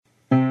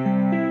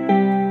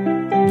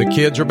The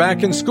kids are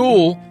back in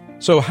school,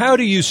 so how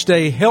do you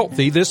stay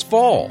healthy this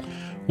fall?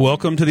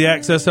 Welcome to the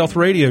Access Health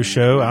Radio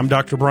Show. I'm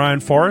Dr. Brian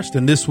Forrest,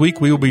 and this week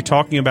we will be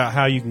talking about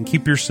how you can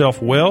keep yourself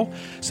well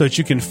so that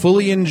you can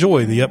fully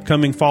enjoy the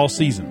upcoming fall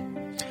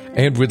season.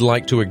 And we'd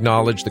like to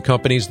acknowledge the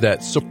companies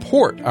that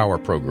support our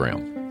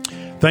program.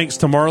 Thanks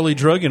to Marley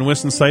Drug in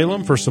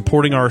Winston-Salem for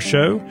supporting our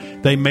show.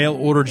 They mail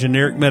order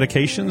generic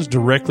medications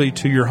directly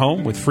to your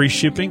home with free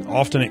shipping,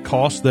 often at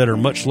costs that are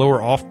much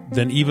lower off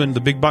than even the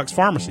big box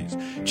pharmacies.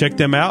 Check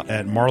them out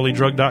at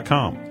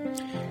marleydrug.com.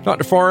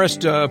 Dr.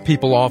 Forrest,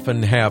 people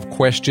often have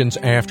questions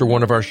after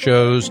one of our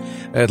shows,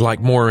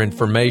 like more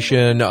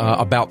information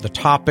about the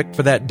topic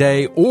for that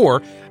day,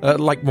 or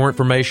like more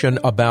information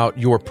about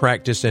your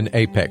practice in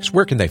Apex.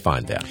 Where can they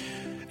find that?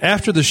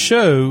 After the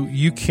show,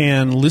 you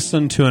can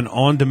listen to an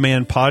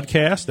on-demand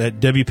podcast at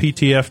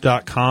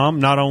WPTF.com,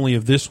 not only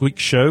of this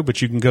week's show,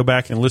 but you can go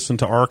back and listen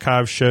to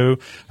archive show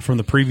from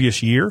the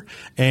previous year.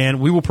 And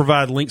we will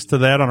provide links to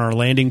that on our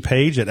landing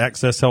page at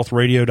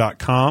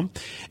accesshealthradio.com.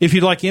 If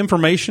you'd like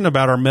information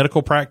about our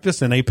medical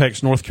practice in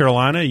Apex, North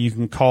Carolina, you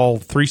can call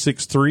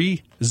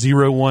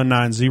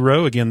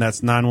 363-0190. Again,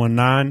 that's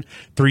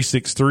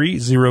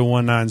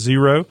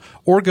 919-363-0190,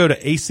 or go to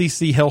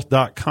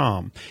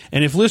acchealth.com.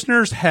 And if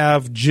listeners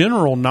have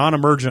general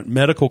non-emergent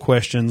medical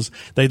questions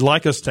they'd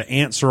like us to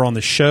answer on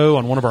the show,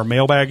 on one of our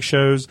mailbag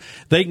shows,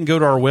 they can go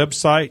to our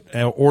website,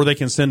 or they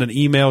can send an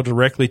email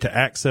directly to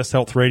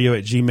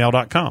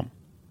accesshealthradio@gmail.com.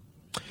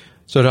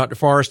 So, Dr.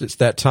 Forrest, it's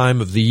that time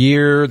of the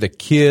year. The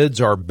kids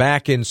are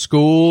back in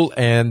school,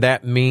 and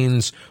that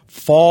means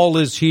fall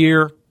is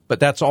here, but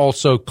that's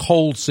also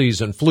cold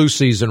season, flu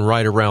season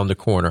right around the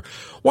corner.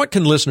 What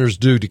can listeners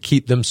do to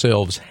keep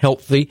themselves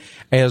healthy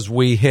as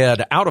we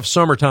head out of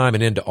summertime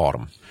and into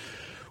autumn?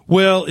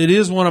 Well, it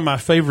is one of my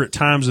favorite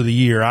times of the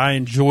year. I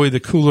enjoy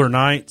the cooler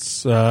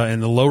nights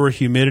and the lower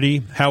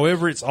humidity.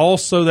 However, it's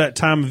also that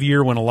time of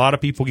year when a lot of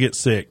people get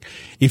sick.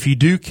 If you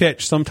do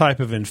catch some type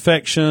of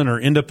infection or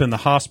end up in the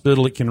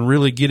hospital, it can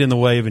really get in the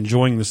way of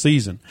enjoying the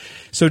season.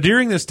 So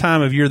during this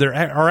time of year, there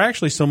are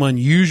actually some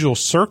unusual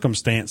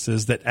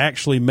circumstances that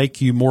actually make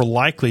you more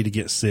likely to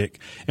get sick.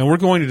 And we're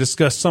going to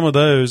discuss some of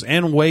those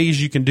and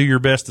ways you can do your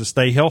best to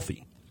stay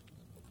healthy.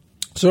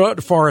 So,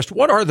 Dr. Forrest,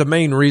 what are the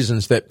main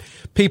reasons that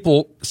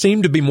people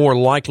seem to be more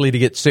likely to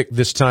get sick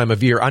this time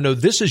of year? I know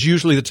this is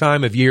usually the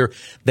time of year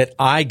that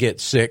I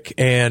get sick,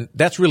 and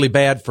that's really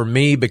bad for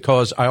me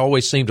because I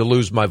always seem to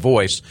lose my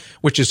voice,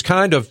 which is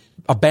kind of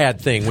a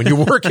bad thing when you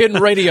work in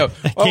radio.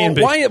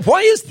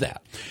 Why is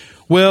that?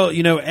 Well,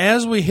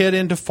 as we head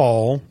into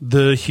fall,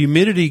 the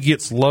humidity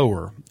gets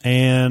lower.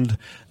 And,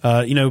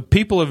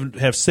 people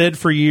have said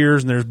for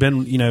years, and there's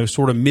been,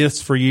 sort of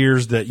myths for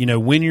years that,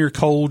 when you're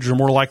cold, you're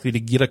more likely to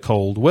get a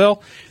cold.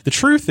 Well, the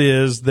truth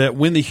is that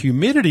when the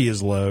humidity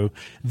is low,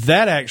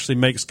 that actually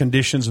makes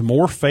conditions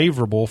more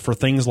favorable for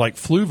things like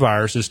flu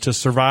viruses to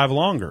survive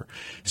longer.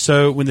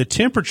 So when the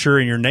temperature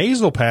in your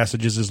nasal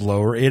passages is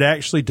lower, it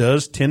actually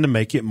does tend to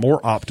make it more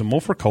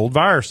optimal for cold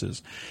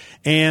viruses.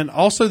 And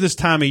also this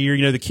time of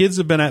year, the kids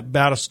have been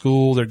out of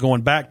school. They're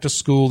going back to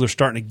school. They're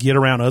starting to get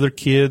around other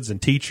kids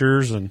and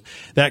teachers and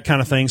that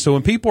kind of thing. So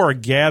when people are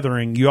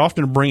gathering, you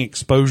often bring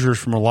exposures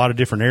from a lot of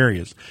different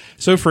areas.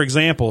 So, for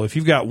example, if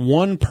you've got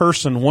one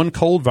person, one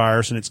cold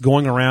virus, and it's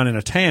going around in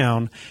a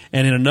town,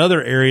 and in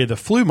another area the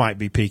flu might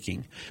be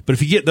peaking. But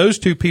if you get those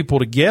two people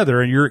together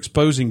and you're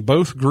exposing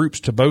both groups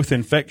to both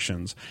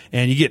infections,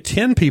 and you get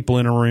 10 people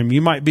in a room,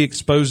 you might be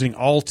exposing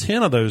all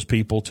 10 of those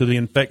people to the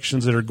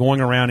infections that are going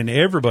around in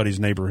everybody's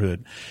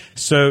neighborhood.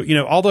 So,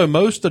 although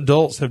most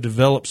adults have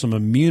developed some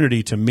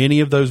immunity to many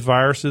of those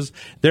viruses,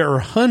 there are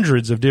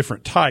hundreds of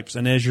different types.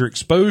 And as your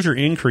exposure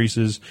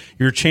increases,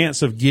 your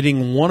chance of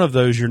getting one of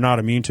those you're not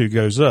immune to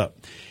goes up.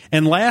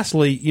 And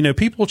lastly,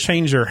 people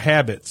change their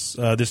habits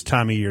this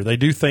time of year. They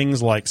do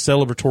things like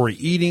celebratory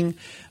eating.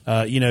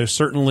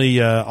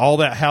 Certainly all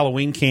that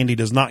Halloween candy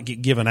does not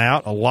get given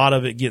out. A lot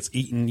of it gets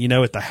eaten,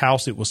 at the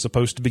house it was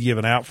supposed to be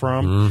given out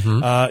from.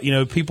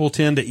 Mm-hmm. People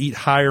tend to eat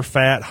higher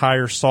fat,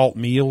 higher salt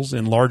meals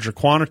in larger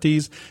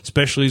quantities,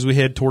 especially as we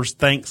head towards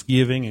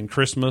Thanksgiving and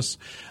Christmas.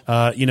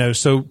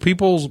 So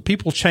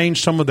people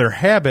change some of their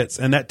habits,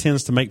 and that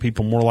tends to make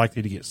people more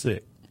likely to get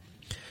sick.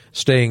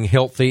 Staying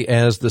healthy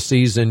as the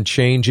season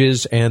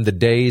changes and the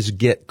days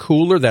get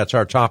cooler. That's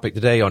our topic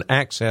today on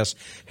Access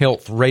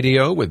Health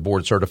Radio with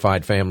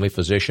board-certified family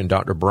physician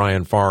Dr.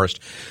 Brian Forrest.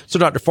 So,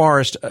 Dr.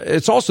 Forrest,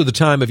 it's also the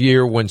time of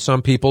year when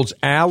some people's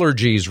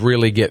allergies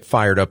really get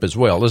fired up as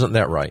well. Isn't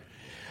that right?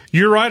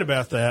 You're right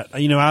about that.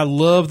 I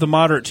love the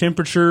moderate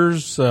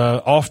temperatures.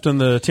 Often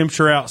the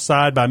temperature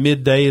outside by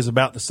midday is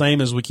about the same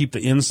as we keep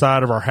the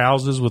inside of our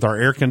houses with our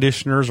air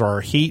conditioners or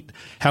our heat.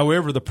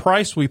 However, the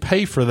price we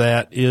pay for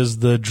that is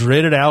the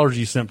dreaded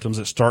allergy symptoms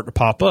that start to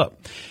pop up.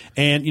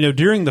 And,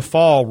 during the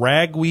fall,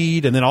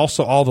 ragweed and then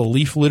also all the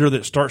leaf litter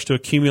that starts to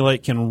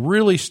accumulate can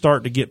really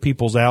start to get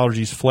people's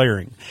allergies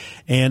flaring.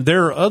 And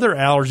there are other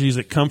allergies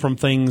that come from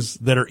things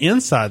that are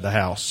inside the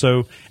house.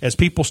 So as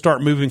people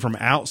start moving from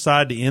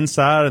outside to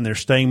inside and they're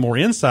staying more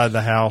inside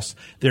the house,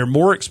 they're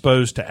more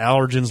exposed to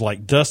allergens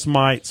like dust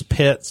mites,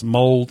 pets,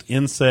 mold,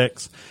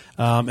 insects.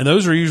 And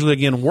those are usually,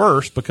 again,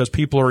 worse because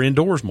people are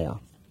indoors more.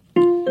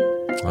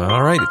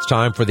 All right, it's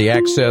time for the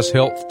Access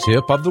Health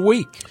Tip of the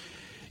Week.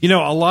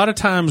 A lot of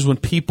times when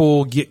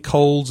people get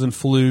colds and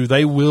flu,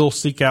 they will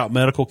seek out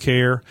medical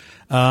care.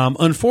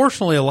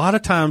 Unfortunately, a lot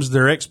of times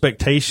their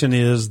expectation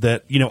is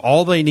that,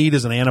 all they need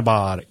is an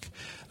antibiotic.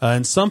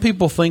 And some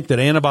people think that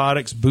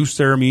antibiotics boost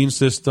their immune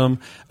system,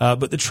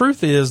 but the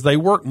truth is they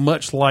work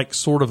much like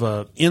sort of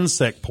a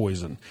insect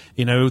poison,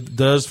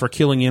 does for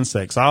killing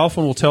insects. I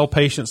often will tell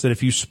patients that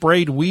if you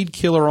sprayed weed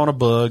killer on a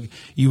bug,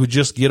 you would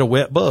just get a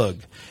wet bug.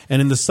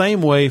 And in the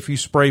same way, if you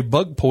spray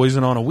bug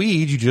poison on a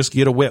weed, you just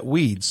get a wet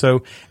weed.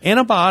 So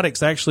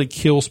antibiotics actually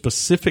kill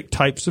specific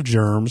types of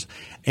germs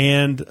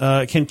and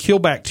can kill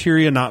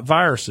bacteria, not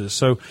viruses.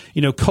 So,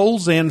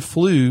 colds and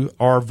flu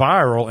are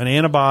viral,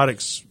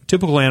 and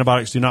typical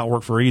antibiotics do not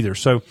work for either.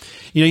 So,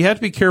 you have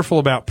to be careful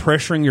about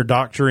pressuring your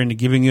doctor into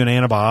giving you an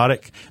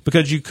antibiotic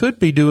because you could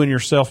be doing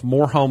yourself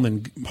more harm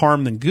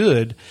than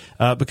good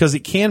because it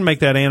can make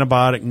that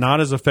antibiotic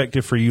not as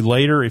effective for you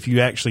later if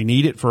you actually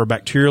need it for a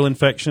bacterial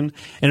infection.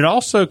 And it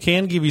also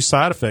can give you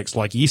side effects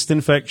like yeast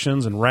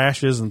infections and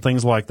rashes and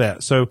things like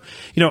that. So,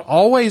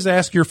 always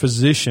ask your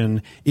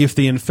physician if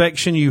the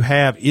infection you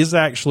have is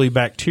actually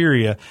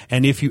bacteria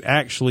and if you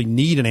actually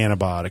need an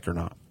antibiotic or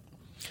not.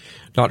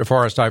 Dr.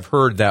 Forrest, I've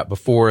heard that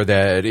before,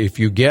 that if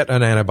you get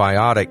an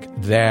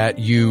antibiotic that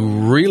you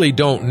really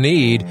don't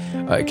need,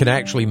 it can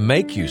actually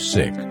make you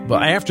sick.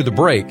 But after the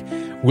break,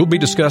 we'll be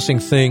discussing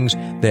things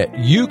that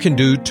you can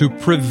do to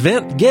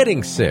prevent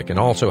getting sick and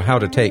also how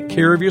to take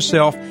care of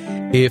yourself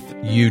if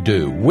you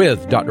do.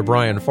 With Dr.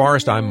 Brian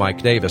Forrest, I'm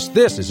Mike Davis.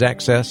 This is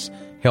Access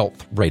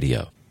Health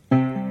Radio.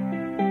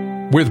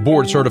 With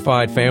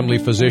board-certified family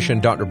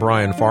physician Dr.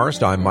 Brian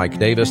Forrest, I'm Mike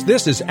Davis.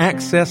 This is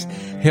Access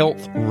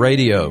Health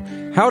Radio.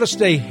 How to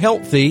stay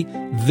healthy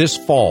this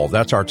fall.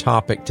 That's our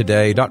topic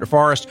today. Dr.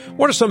 Forrest,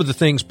 what are some of the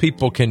things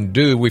people can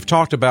do? We've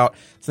talked about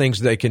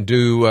things they can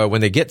do when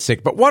they get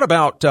sick, but what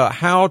about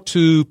how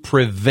to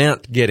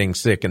prevent getting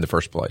sick in the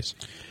first place?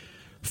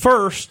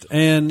 First,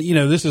 and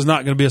this is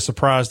not going to be a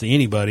surprise to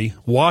anybody,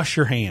 wash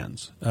your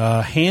hands.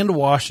 Hand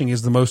washing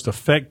is the most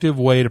effective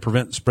way to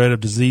prevent the spread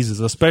of diseases,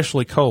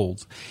 especially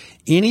colds.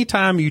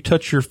 Anytime you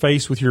touch your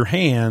face with your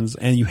hands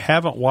and you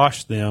haven't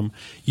washed them,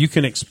 you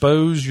can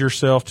expose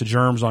yourself to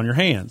germs on your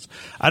hands.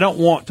 I don't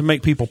want to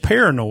make people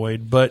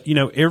paranoid, but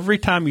every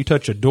time you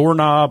touch a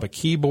doorknob, a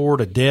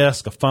keyboard, a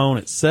desk, a phone,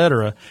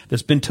 etc.,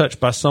 that's been touched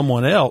by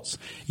someone else,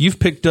 you've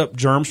picked up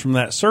germs from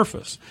that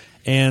surface.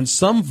 And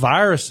some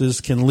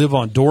viruses can live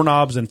on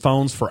doorknobs and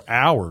phones for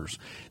hours.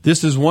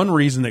 This is one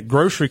reason that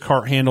grocery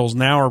cart handles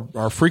now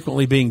are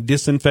frequently being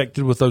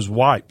disinfected with those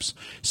wipes.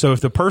 So if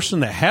the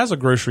person that has a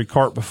grocery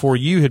cart before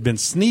you had been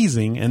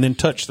sneezing and then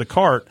touched the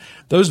cart,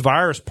 those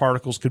virus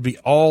particles could be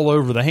all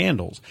over the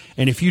handles.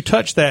 And if you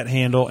touch that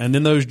handle and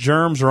then those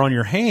germs are on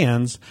your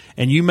hands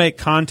and you make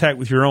contact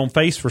with your own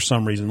face for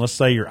some reason, let's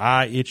say your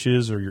eye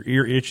itches or your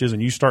ear itches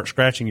and you start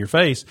scratching your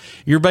face,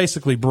 you're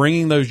basically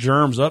bringing those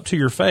germs up to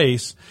your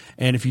face.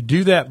 And if you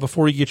do that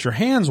before you get your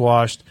hands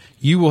washed,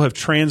 you will have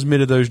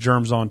transmitted those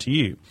germs onto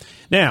you.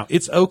 Now,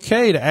 it's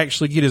okay to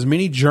actually get as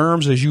many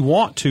germs as you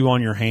want to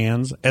on your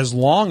hands as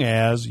long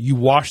as you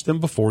wash them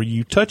before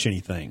you touch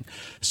anything.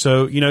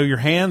 So, your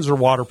hands are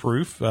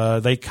waterproof.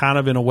 They kind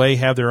of, in a way,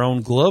 have their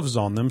own gloves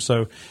on them.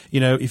 So,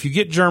 if you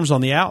get germs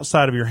on the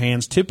outside of your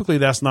hands, typically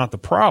that's not the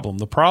problem.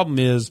 The problem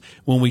is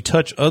when we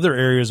touch other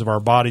areas of our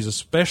bodies,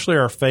 especially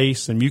our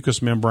face and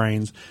mucous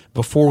membranes,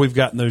 before we've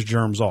gotten those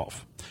germs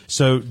off.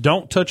 So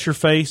don't touch your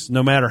face,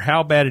 no matter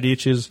how bad it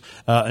itches,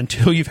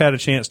 until you've had a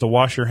chance to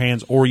wash your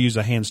hands or use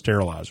a hand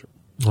sterilizer.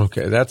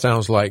 Okay, that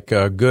sounds like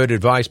good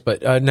advice.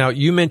 But now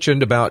you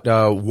mentioned about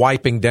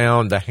wiping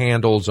down the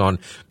handles on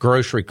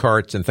grocery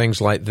carts and things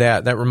like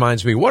that. That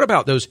reminds me, what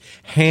about those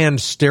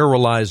hand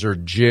sterilizer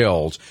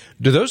gels?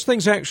 Do those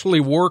things actually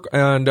work?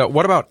 And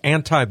what about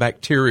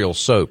antibacterial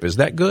soap? Is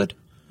that good?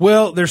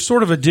 Well, there's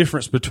sort of a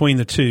difference between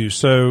the two.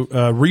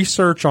 So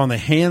research on the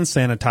hand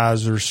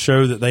sanitizers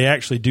show that they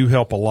actually do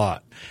help a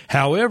lot.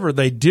 However,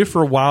 they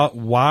differ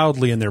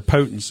wildly in their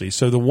potency.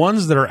 So the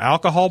ones that are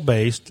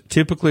alcohol-based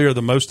typically are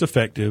the most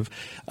effective,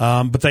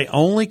 but they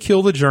only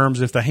kill the germs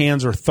if the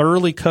hands are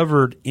thoroughly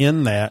covered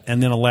in that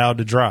and then allowed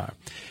to dry.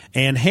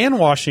 And hand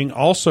washing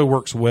also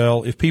works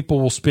well if people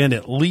will spend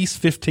at least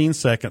 15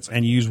 seconds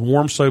and use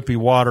warm soapy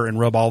water and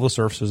rub all the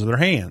surfaces of their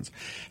hands.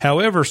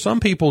 However, some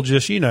people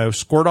just,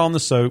 squirt on the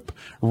soap,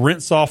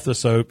 rinse off the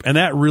soap, and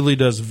that really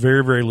does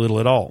very, very little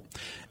at all.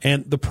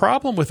 And the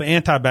problem with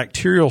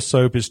antibacterial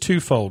soap is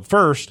twofold.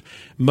 First,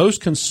 most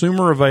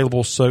consumer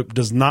available soap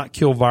does not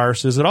kill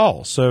viruses at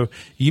all. So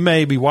you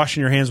may be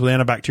washing your hands with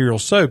antibacterial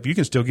soap. You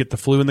can still get the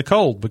flu and the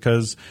cold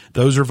because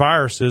those are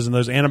viruses, and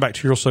those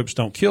antibacterial soaps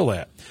don't kill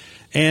that.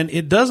 And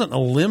it doesn't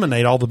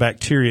eliminate all the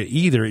bacteria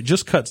either. It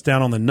just cuts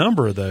down on the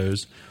number of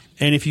those.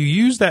 And if you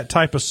use that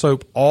type of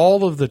soap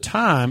all of the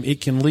time,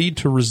 it can lead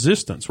to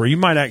resistance, where you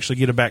might actually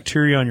get a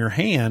bacteria on your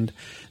hand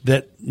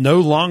that no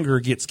longer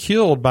gets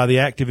killed by the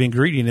active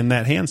ingredient in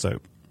that hand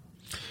soap.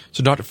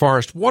 So, Dr.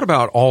 Forrest, what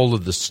about all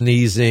of the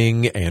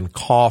sneezing and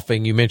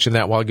coughing? You mentioned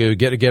that a while ago.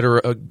 Get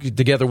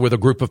together with a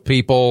group of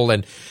people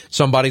and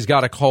somebody's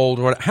got a cold.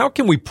 How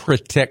can we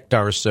protect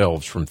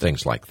ourselves from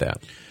things like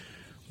that?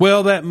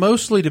 Well, that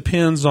mostly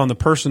depends on the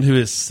person who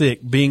is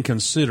sick being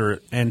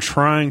considerate and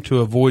trying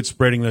to avoid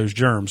spreading those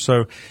germs.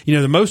 So,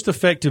 the most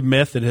effective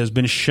method has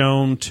been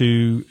shown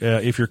to,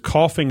 if you're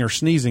coughing or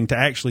sneezing, to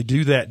actually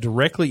do that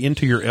directly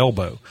into your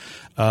elbow.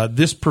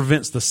 This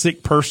prevents the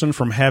sick person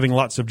from having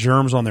lots of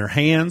germs on their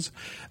hands,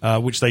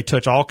 which they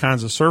touch all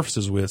kinds of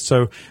surfaces with.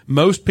 So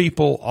most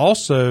people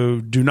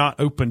also do not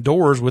open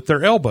doors with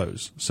their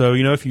elbows. So,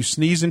 if you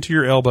sneeze into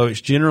your elbow,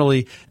 it's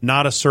generally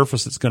not a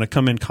surface that's going to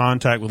come in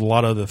contact with a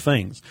lot of other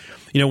things.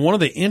 One of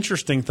the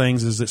interesting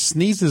things is that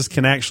sneezes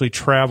can actually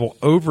travel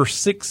over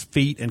 6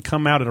 feet and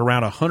come out at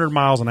around 100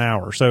 miles an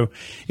hour. So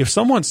if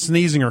someone's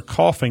sneezing or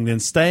coughing, then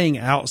staying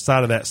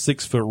outside of that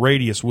 6 foot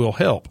radius will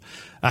help.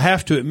 I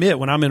have to admit,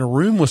 when I'm in a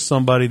room with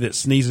somebody that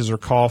sneezes or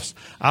coughs,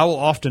 I will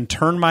often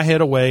turn my head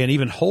away and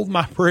even hold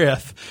my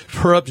breath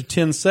for up to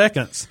 10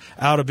 seconds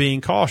out of being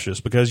cautious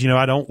because,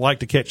 I don't like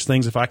to catch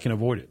things if I can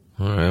avoid it.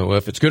 All right. Well,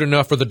 if it's good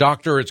enough for the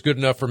doctor, it's good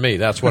enough for me.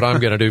 That's what I'm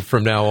going to do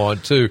from now on,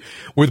 too.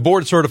 With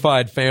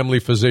board-certified family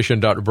physician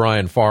Dr.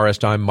 Brian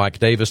Forrest, I'm Mike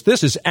Davis.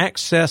 This is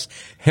Access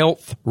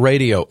Health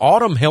Radio.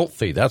 Autumn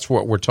Healthy, that's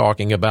what we're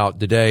talking about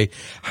today.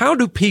 How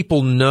do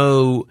people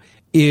know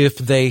if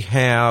they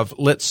have,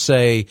 let's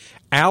say,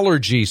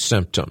 allergy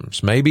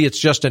symptoms? Maybe it's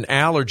just an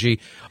allergy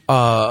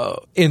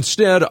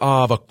instead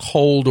of a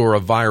cold or a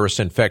virus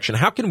infection.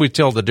 How can we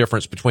tell the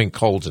difference between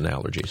colds and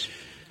allergies?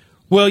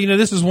 Well,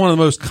 this is one of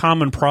the most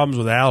common problems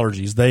with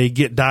allergies. They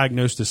get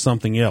diagnosed as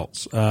something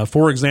else.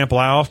 For example,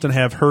 I often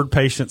have heard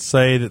patients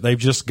say that they've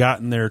just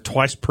gotten their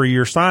twice per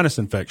year sinus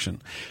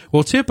infection.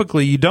 Well,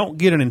 typically you don't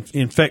get an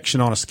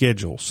infection on a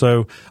schedule.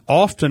 So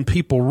often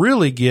people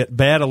really get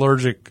bad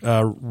allergic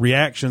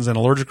reactions and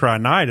allergic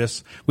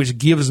rhinitis, which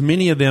gives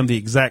many of them the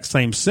exact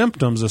same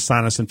symptoms as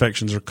sinus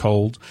infections or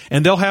colds,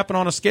 and they'll happen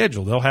on a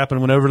schedule. They'll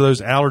happen whenever those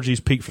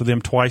allergies peak for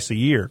them twice a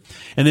year.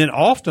 And then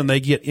often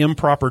they get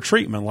improper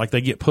treatment, like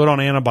they get put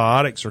on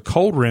antibiotics or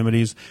cold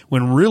remedies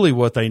when really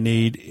what they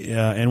need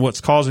and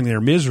what's causing their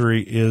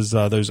misery is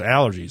those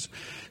allergies.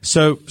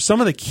 So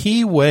some of the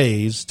key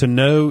ways to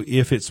know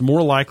if it's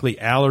more likely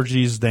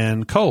allergies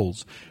than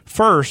colds.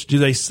 First, do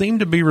they seem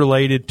to be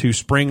related to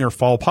spring or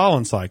fall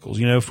pollen cycles?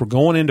 If we're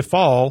going into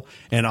fall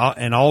and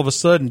all of a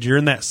sudden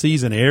during that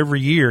season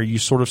every year you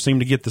sort of seem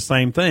to get the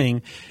same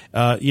thing,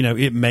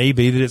 it may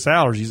be that it's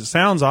allergies. It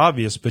sounds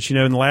obvious, but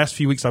in the last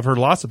few weeks I've heard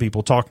lots of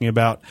people talking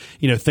about,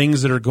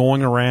 things that are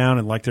going around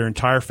and like their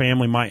entire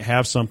family might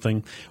have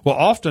something. Well,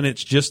 often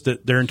it's just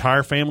that their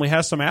entire family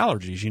has some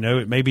allergies.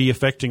 It may be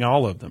affecting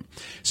all of them.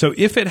 So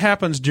if it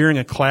happens during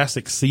a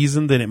classic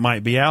season, then it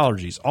might be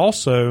allergies.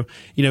 Also,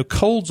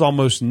 colds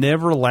almost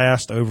never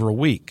last over a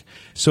week.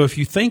 So if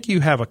you think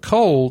you have a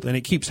cold and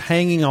it keeps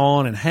hanging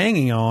on,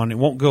 it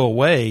won't go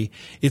away,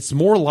 it's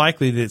more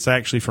likely that it's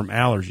actually from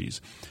allergies.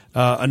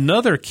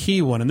 Another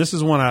key one, and this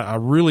is one I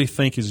really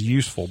think is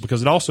useful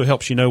because it also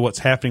helps you know what's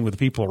happening with the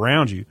people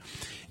around you,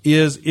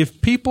 is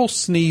if people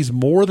sneeze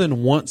more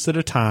than once at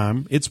a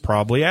time, it's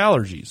probably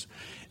allergies.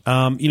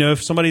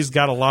 If somebody's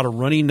got a lot of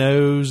runny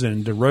nose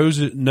and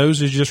the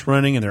nose is just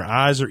running and their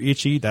eyes are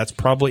itchy, that's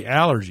probably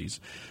allergies.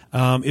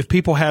 If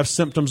people have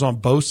symptoms on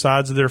both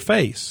sides of their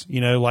face,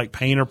 like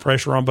pain or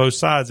pressure on both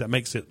sides, that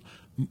makes it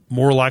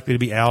more likely to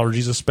be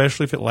allergies,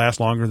 especially if it lasts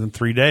longer than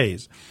 3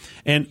 days.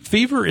 And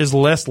fever is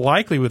less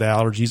likely with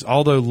allergies,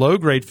 although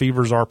low-grade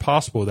fevers are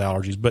possible with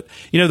allergies. But,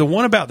 the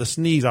one about the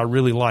sneeze I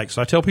really like.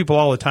 So I tell people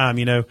all the time,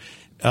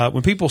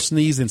 when people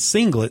sneeze in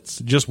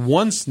singlets, just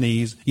one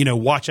sneeze,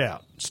 watch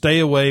out. Stay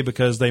away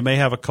because they may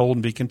have a cold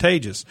and be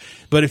contagious.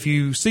 But if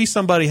you see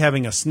somebody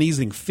having a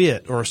sneezing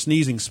fit or a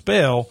sneezing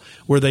spell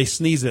where they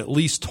sneeze at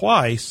least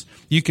twice,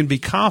 you can be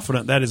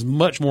confident that is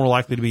much more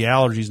likely to be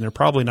allergies and they're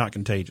probably not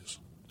contagious.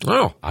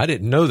 Oh, I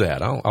didn't know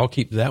that. I'll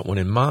keep that one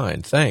in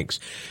mind.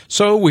 Thanks.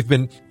 So we've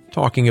been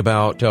talking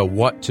about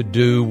what to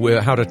do,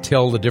 how to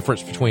tell the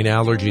difference between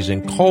allergies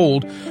and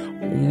cold.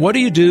 What do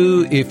you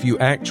do if you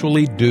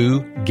actually do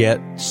get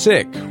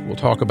sick? We'll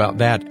talk about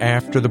that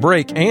after the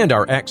break. And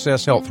our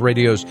Access Health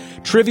Radio's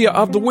Trivia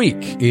of the Week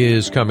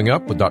is coming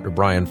up with Dr.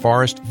 Brian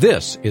Forrest.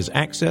 This is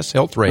Access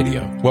Health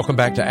Radio. Welcome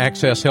back to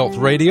Access Health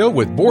Radio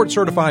with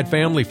board-certified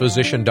family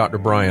physician Dr.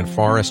 Brian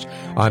Forrest.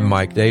 I'm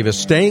Mike Davis.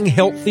 Staying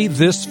healthy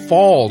this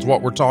fall is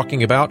what we're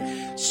talking about.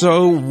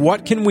 So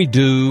what can we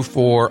do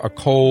for a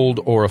cold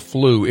or a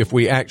flu if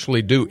we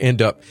actually do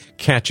end up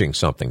catching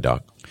something,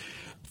 Doc?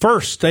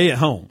 First, stay at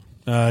home.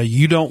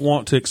 You don't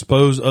want to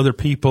expose other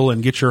people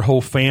and get your whole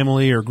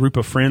family or group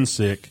of friends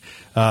sick.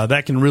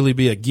 That can really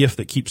be a gift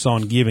that keeps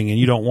on giving, and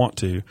you don't want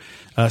to.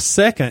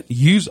 Second,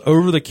 use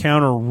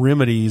over-the-counter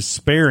remedies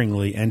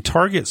sparingly and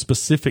target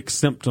specific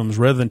symptoms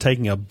rather than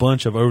taking a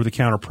bunch of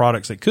over-the-counter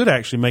products that could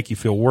actually make you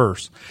feel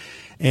worse.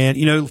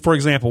 And, for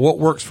example, what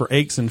works for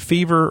aches and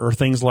fever are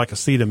things like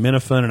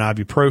acetaminophen and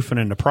ibuprofen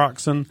and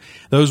naproxen.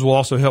 Those will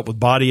also help with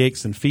body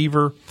aches and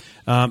fever.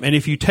 And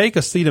if you take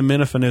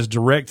acetaminophen as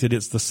directed,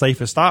 it's the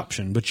safest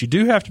option. But you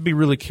do have to be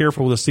really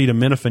careful with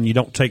acetaminophen. You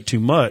don't take too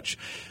much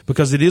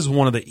because it is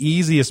one of the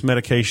easiest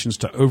medications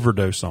to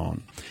overdose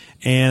on.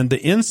 And the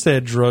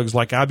NSAID drugs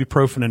like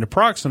ibuprofen and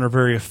naproxen are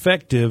very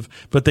effective,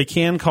 but they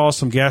can cause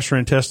some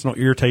gastrointestinal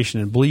irritation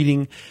and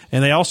bleeding.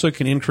 And they also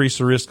can increase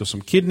the risk of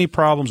some kidney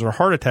problems or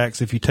heart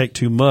attacks if you take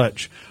too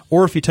much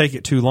or if you take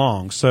it too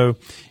long. So,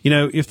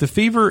 if the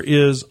fever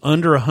is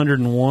under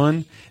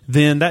 101,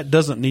 then that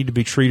doesn't need to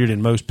be treated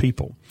in most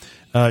people.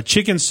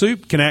 Chicken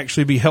soup can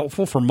actually be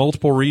helpful for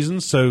multiple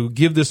reasons, so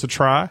give this a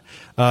try.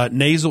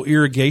 Nasal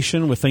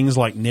irrigation with things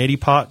like neti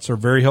pots are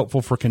very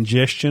helpful for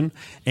congestion,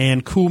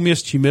 and cool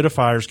mist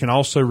humidifiers can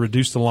also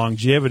reduce the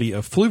longevity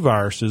of flu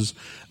viruses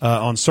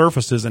on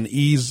surfaces and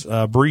ease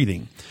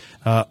breathing.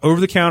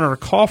 Over-the-counter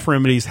cough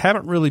remedies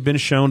haven't really been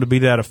shown to be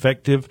that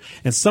effective,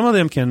 and some of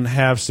them can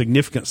have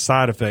significant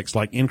side effects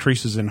like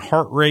increases in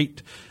heart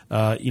rate,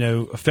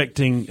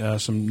 affecting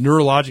some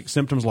neurologic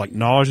symptoms like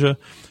nausea.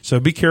 So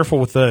be careful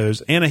with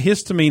those.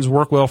 Antihistamines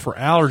work well for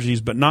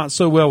allergies, but not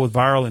so well with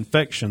viral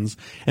infections.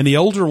 And the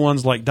older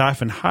ones like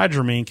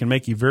diphenhydramine can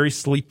make you very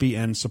sleepy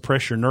and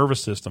suppress your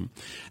nervous system.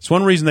 It's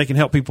one reason they can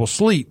help people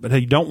sleep, but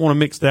you don't want to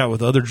mix that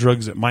with other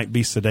drugs that might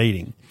be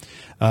sedating.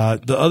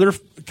 The other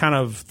kind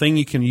of thing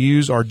you can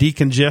use are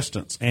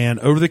decongestants, and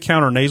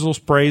over-the-counter nasal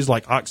sprays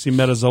like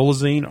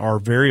oxymetazoline are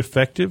very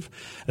effective.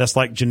 That's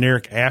like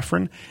generic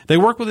Afrin. They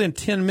work within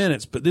 10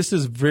 minutes, but this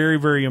is very,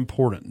 very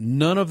important.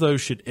 None of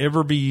those should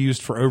ever be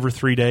used for over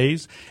 3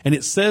 days, and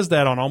it says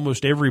that on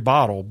almost every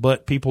bottle,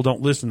 but people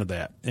don't listen to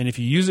that. And if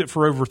you use it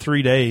for over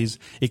 3 days,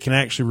 it can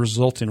actually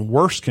result in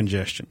worse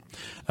congestion.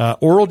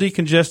 Oral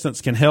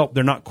decongestants can help.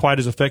 They're not quite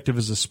as effective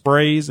as the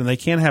sprays, and they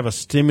can have a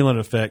stimulant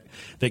effect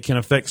that can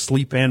affect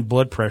sleep and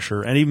blood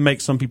pressure and even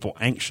make some people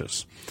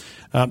anxious.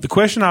 The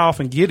question I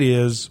often get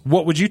is,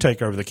 what would you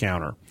take over the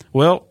counter?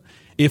 Well,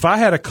 if I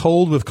had a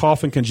cold with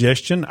cough and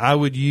congestion, I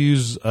would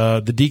use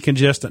the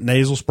decongestant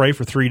nasal spray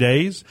for 3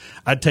 days.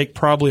 I'd take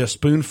probably a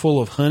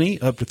spoonful of honey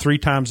up to 3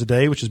 times a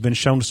day, which has been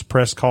shown to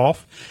suppress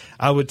cough.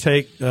 I would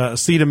take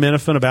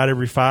acetaminophen about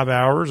every 5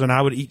 hours, and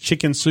I would eat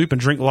chicken soup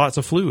and drink lots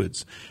of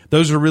fluids.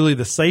 Those are really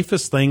the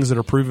safest things that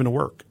are proven to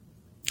work.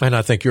 And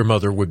I think your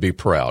mother would be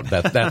proud.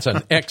 That's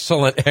an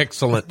excellent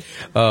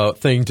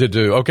thing to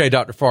do. Okay,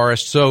 Dr.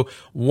 Forrest, so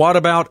what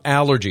about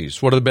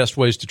allergies? What are the best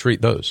ways to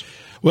treat those?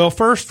 Well,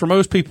 first, for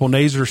most people,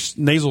 nasal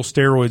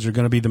steroids are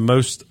going to be the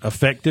most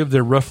effective.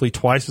 They're roughly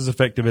twice as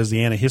effective as the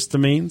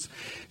antihistamines.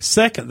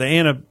 Second, the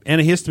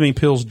antihistamine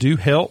pills do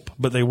help,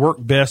 but they work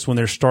best when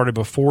they're started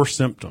before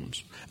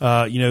symptoms.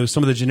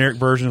 Some of the generic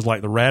versions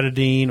like the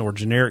Ratidine or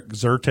generic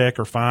Zyrtec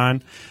are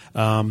fine.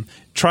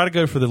 Try to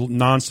go for the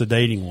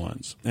non-sedating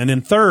ones. And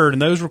then third,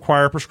 and those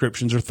require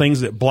prescriptions, are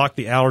things that block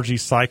the allergy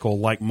cycle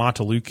like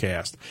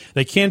Montelukast.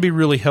 They can be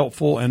really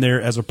helpful, and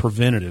they're as a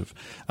preventative.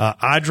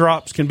 Eye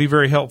drops can be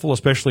very helpful,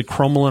 especially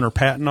Cromolyn or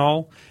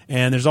Patanol.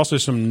 And there's also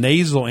some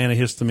nasal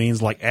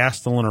antihistamines like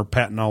Astelin or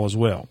Patanol as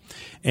well.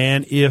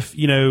 And if,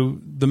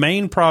 the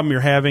main problem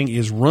you're having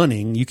is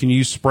running, you can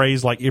use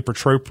sprays like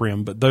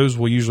ipratropium, but those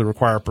will usually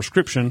require a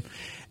prescription.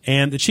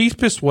 And the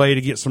cheapest way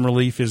to get some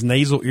relief is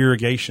nasal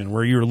irrigation,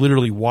 where you're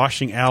literally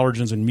washing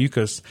allergens and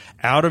mucus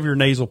out of your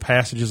nasal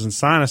passages and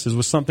sinuses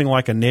with something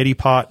like a neti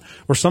pot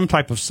or some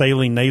type of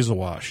saline nasal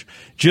wash.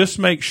 Just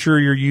make sure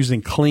you're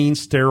using clean,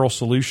 sterile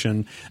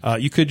solution.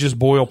 You could just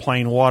boil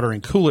plain water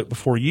and cool it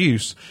before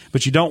use,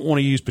 but you don't want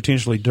to use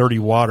potentially dirty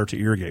water to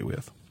irrigate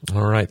with.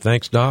 All right.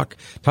 Thanks, Doc.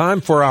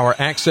 Time for our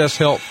Access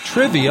Health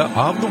Trivia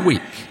of the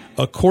Week.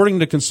 According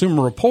to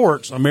Consumer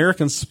Reports,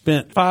 Americans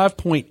spent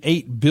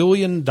 $5.8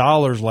 billion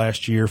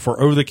last year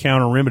for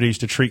over-the-counter remedies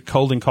to treat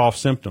cold and cough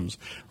symptoms.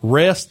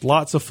 Rest,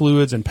 lots of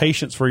fluids, and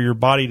patience for your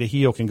body to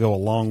heal can go a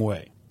long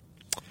way.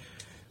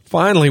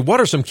 Finally, what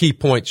are some key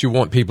points you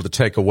want people to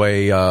take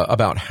away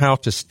about how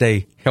to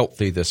stay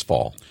healthy this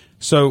fall?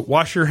 So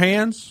wash your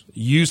hands,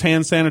 use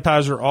hand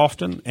sanitizer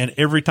often, and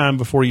every time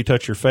before you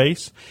touch your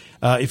face.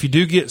 If you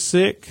do get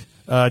sick,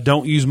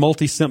 don't use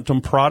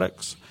multi-symptom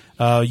products.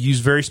 use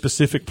very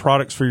specific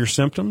products for your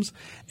symptoms.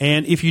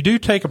 And if you do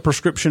take a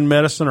prescription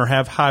medicine or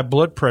have high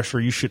blood pressure,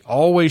 you should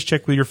always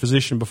check with your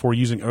physician before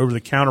using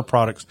over-the-counter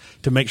products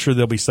to make sure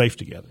they'll be safe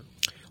together.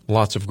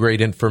 Lots of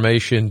great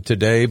information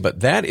today,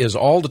 but that is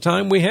all the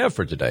time we have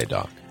for today,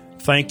 Doc.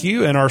 Thank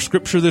you. And our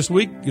scripture this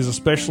week is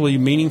especially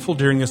meaningful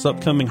during this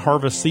upcoming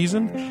harvest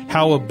season.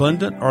 How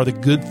abundant are the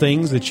good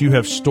things that you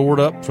have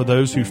stored up for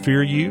those who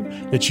fear you,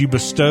 that you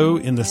bestow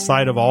in the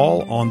sight of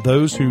all on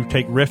those who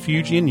take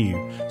refuge in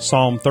you.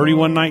 Psalm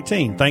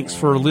 31:19. Thanks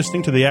for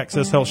listening to the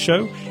Access Health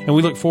Show, and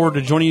we look forward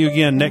to joining you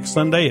again next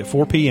Sunday at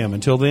 4 p.m.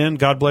 Until then,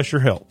 God bless your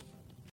health.